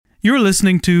You're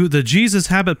listening to the Jesus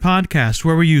Habit Podcast,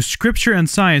 where we use scripture and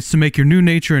science to make your new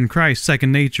nature in Christ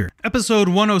second nature. Episode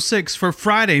 106 for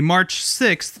Friday, March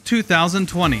 6th,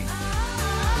 2020.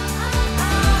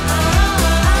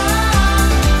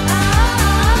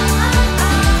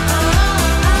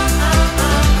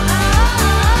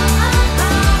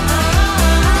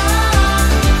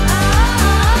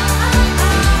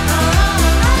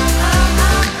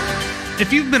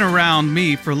 If you've been around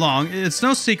me for long, it's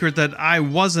no secret that I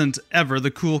wasn't ever the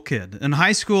cool kid. In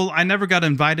high school, I never got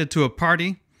invited to a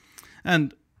party,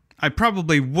 and I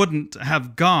probably wouldn't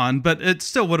have gone, but it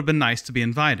still would have been nice to be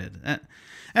invited.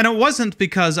 And it wasn't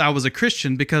because I was a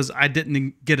Christian, because I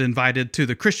didn't get invited to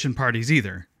the Christian parties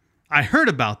either. I heard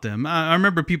about them. I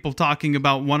remember people talking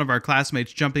about one of our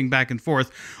classmates jumping back and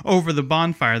forth over the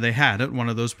bonfire they had at one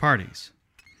of those parties.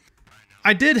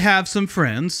 I did have some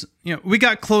friends. We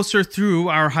got closer through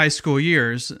our high school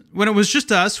years. When it was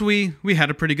just us, we had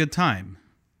a pretty good time.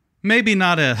 Maybe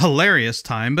not a hilarious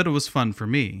time, but it was fun for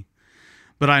me.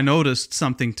 But I noticed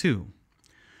something too.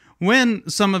 When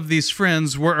some of these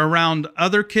friends were around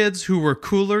other kids who were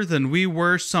cooler than we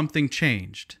were, something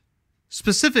changed.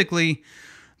 Specifically,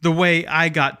 the way I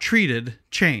got treated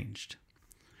changed.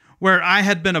 Where I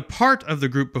had been a part of the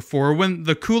group before, when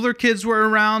the cooler kids were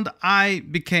around, I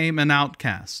became an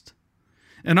outcast.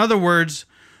 In other words,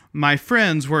 my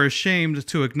friends were ashamed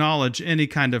to acknowledge any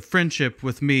kind of friendship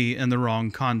with me in the wrong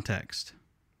context.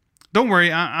 Don't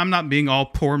worry, I'm not being all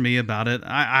poor me about it.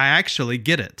 I actually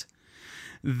get it.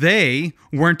 They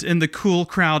weren't in the cool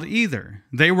crowd either.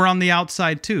 They were on the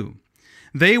outside too.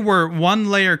 They were one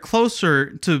layer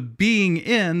closer to being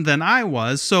in than I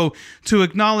was, so to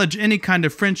acknowledge any kind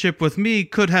of friendship with me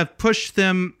could have pushed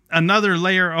them another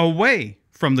layer away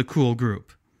from the cool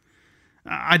group.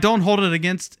 I don't hold it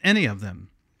against any of them.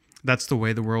 That's the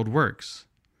way the world works.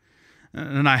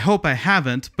 And I hope I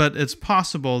haven't, but it's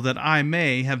possible that I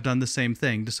may have done the same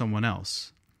thing to someone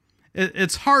else.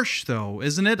 It's harsh, though,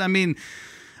 isn't it? I mean,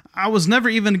 I was never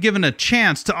even given a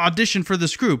chance to audition for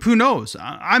this group. Who knows?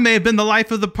 I may have been the life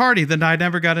of the party that I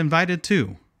never got invited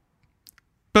to.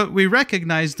 But we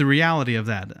recognize the reality of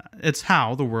that. It's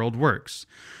how the world works.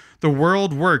 The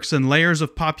world works in layers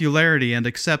of popularity and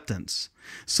acceptance.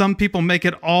 Some people make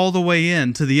it all the way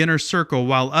in to the inner circle,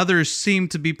 while others seem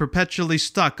to be perpetually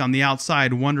stuck on the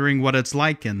outside, wondering what it's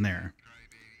like in there.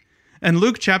 In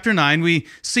Luke chapter 9, we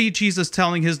see Jesus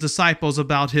telling his disciples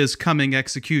about his coming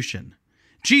execution.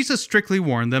 Jesus strictly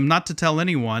warned them not to tell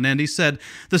anyone, and he said,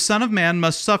 "The Son of Man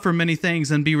must suffer many things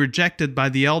and be rejected by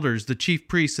the elders, the chief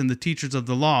priests, and the teachers of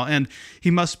the law, and he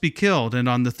must be killed, and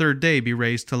on the third day be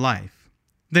raised to life."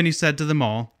 Then he said to them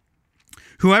all,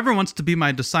 "Whoever wants to be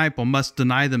my disciple must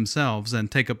deny themselves and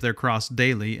take up their cross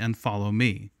daily and follow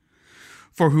me.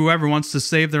 For whoever wants to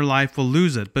save their life will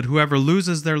lose it, but whoever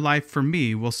loses their life for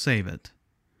me will save it.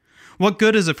 What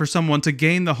good is it for someone to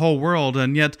gain the whole world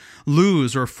and yet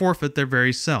lose or forfeit their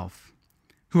very self?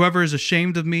 Whoever is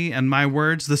ashamed of me and my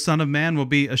words, the Son of Man will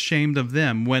be ashamed of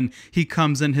them when he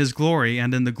comes in his glory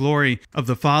and in the glory of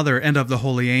the Father and of the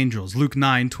holy angels." Luke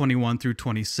 9:21 through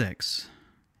 26.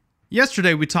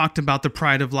 Yesterday we talked about the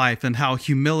pride of life and how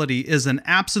humility is an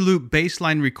absolute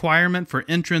baseline requirement for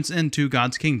entrance into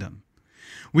God's kingdom.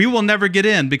 We will never get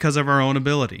in because of our own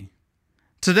ability.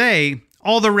 Today,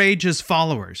 all the rage is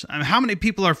followers. How many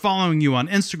people are following you on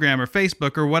Instagram or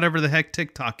Facebook or whatever the heck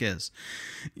TikTok is?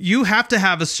 You have to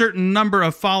have a certain number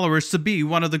of followers to be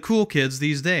one of the cool kids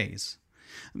these days.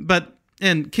 But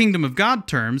in Kingdom of God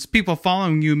terms, people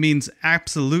following you means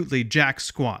absolutely jack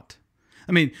squat.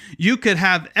 I mean, you could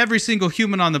have every single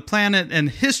human on the planet and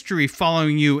history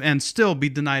following you and still be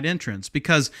denied entrance,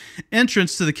 because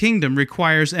entrance to the kingdom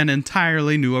requires an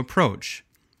entirely new approach.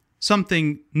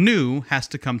 Something new has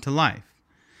to come to life.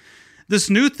 This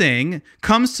new thing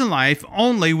comes to life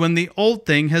only when the old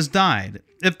thing has died.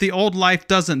 If the old life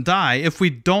doesn't die, if we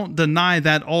don't deny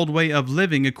that old way of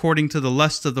living according to the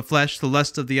lust of the flesh, the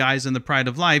lust of the eyes, and the pride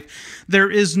of life, there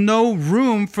is no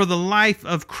room for the life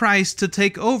of Christ to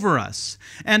take over us.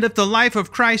 And if the life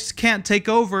of Christ can't take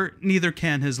over, neither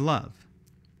can his love.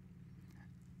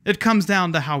 It comes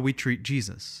down to how we treat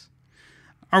Jesus.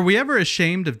 Are we ever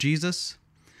ashamed of Jesus?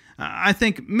 I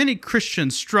think many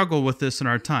Christians struggle with this in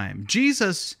our time.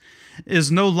 Jesus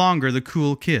is no longer the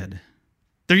cool kid.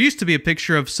 There used to be a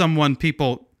picture of someone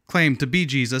people claimed to be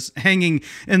Jesus hanging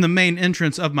in the main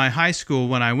entrance of my high school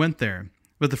when I went there,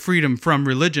 but the Freedom from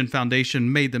Religion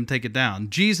Foundation made them take it down.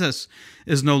 Jesus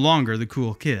is no longer the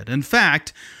cool kid. In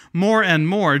fact, more and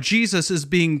more, Jesus is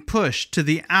being pushed to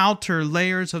the outer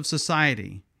layers of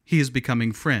society. He is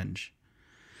becoming fringe.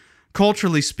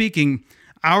 Culturally speaking,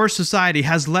 Our society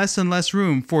has less and less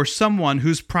room for someone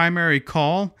whose primary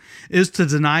call is to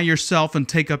deny yourself and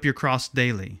take up your cross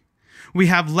daily. We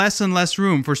have less and less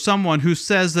room for someone who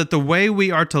says that the way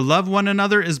we are to love one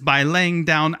another is by laying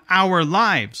down our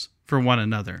lives for one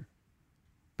another.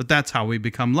 But that's how we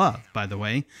become love, by the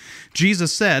way.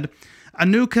 Jesus said, "A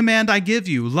new command I give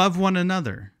you, love one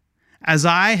another. As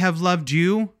I have loved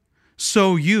you,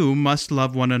 so you must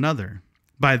love one another.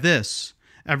 By this,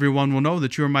 everyone will know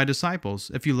that you are my disciples,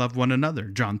 if you love one another."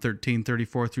 John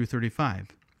 13:34 through 35.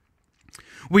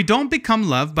 We don't become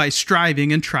loved by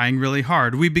striving and trying really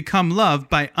hard. We become loved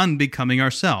by unbecoming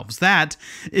ourselves. That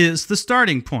is the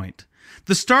starting point.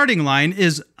 The starting line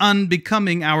is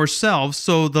unbecoming ourselves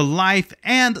so the life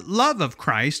and love of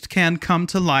Christ can come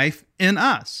to life in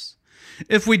us.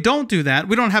 If we don't do that,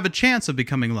 we don't have a chance of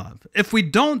becoming love. If we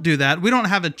don't do that, we don't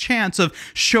have a chance of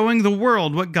showing the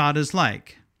world what God is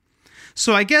like.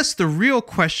 So I guess the real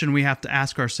question we have to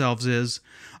ask ourselves is,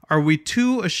 are we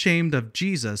too ashamed of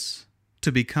Jesus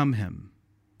to become him?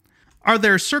 Are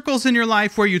there circles in your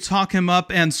life where you talk him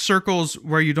up and circles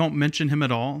where you don't mention him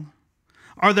at all?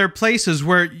 Are there places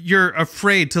where you're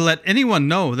afraid to let anyone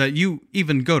know that you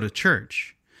even go to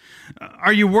church?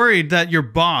 Are you worried that your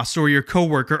boss or your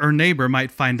coworker or neighbor might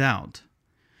find out?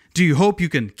 Do you hope you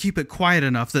can keep it quiet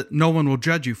enough that no one will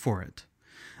judge you for it?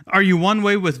 Are you one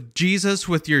way with Jesus,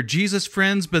 with your Jesus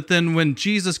friends, but then when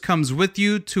Jesus comes with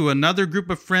you to another group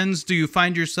of friends, do you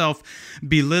find yourself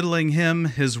belittling him,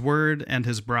 his word, and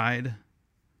his bride?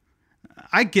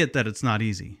 I get that it's not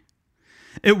easy.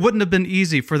 It wouldn't have been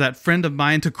easy for that friend of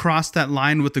mine to cross that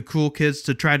line with the cool kids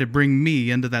to try to bring me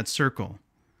into that circle.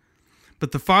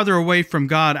 But the farther away from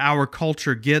God our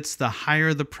culture gets, the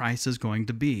higher the price is going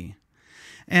to be.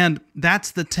 And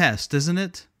that's the test, isn't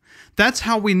it? That's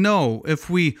how we know if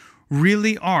we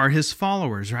really are his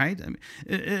followers, right? I mean,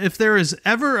 if there is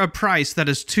ever a price that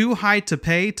is too high to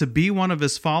pay to be one of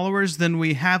his followers, then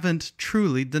we haven't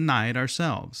truly denied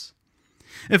ourselves.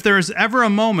 If there is ever a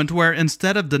moment where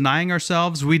instead of denying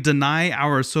ourselves, we deny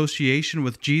our association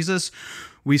with Jesus,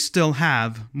 we still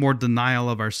have more denial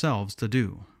of ourselves to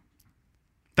do.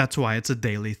 That's why it's a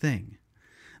daily thing.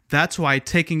 That's why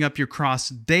taking up your cross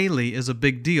daily is a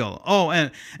big deal. Oh,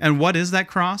 and what is that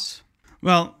cross?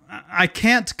 Well, I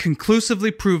can't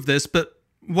conclusively prove this, but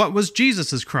what was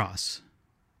Jesus' cross?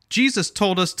 Jesus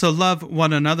told us to love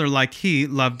one another like he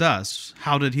loved us.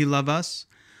 How did he love us?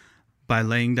 By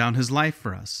laying down his life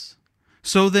for us.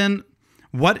 So then,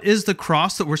 what is the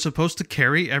cross that we're supposed to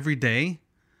carry every day?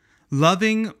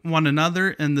 Loving one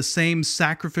another in the same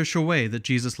sacrificial way that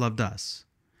Jesus loved us.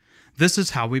 This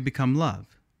is how we become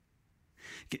love.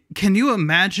 Can you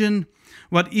imagine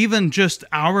what even just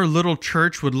our little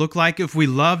church would look like if we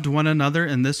loved one another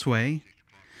in this way?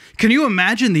 Can you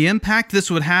imagine the impact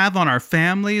this would have on our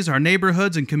families, our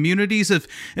neighborhoods, and communities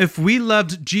if we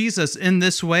loved Jesus in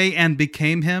this way and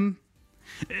became him?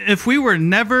 If we were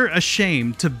never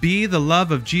ashamed to be the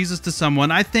love of Jesus to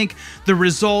someone, I think the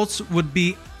results would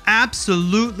be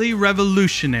absolutely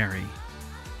revolutionary.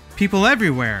 People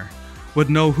everywhere would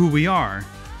know who we are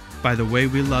by the way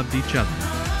we loved each other.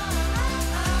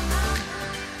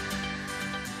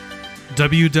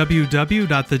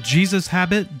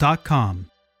 www.thejesushabit.com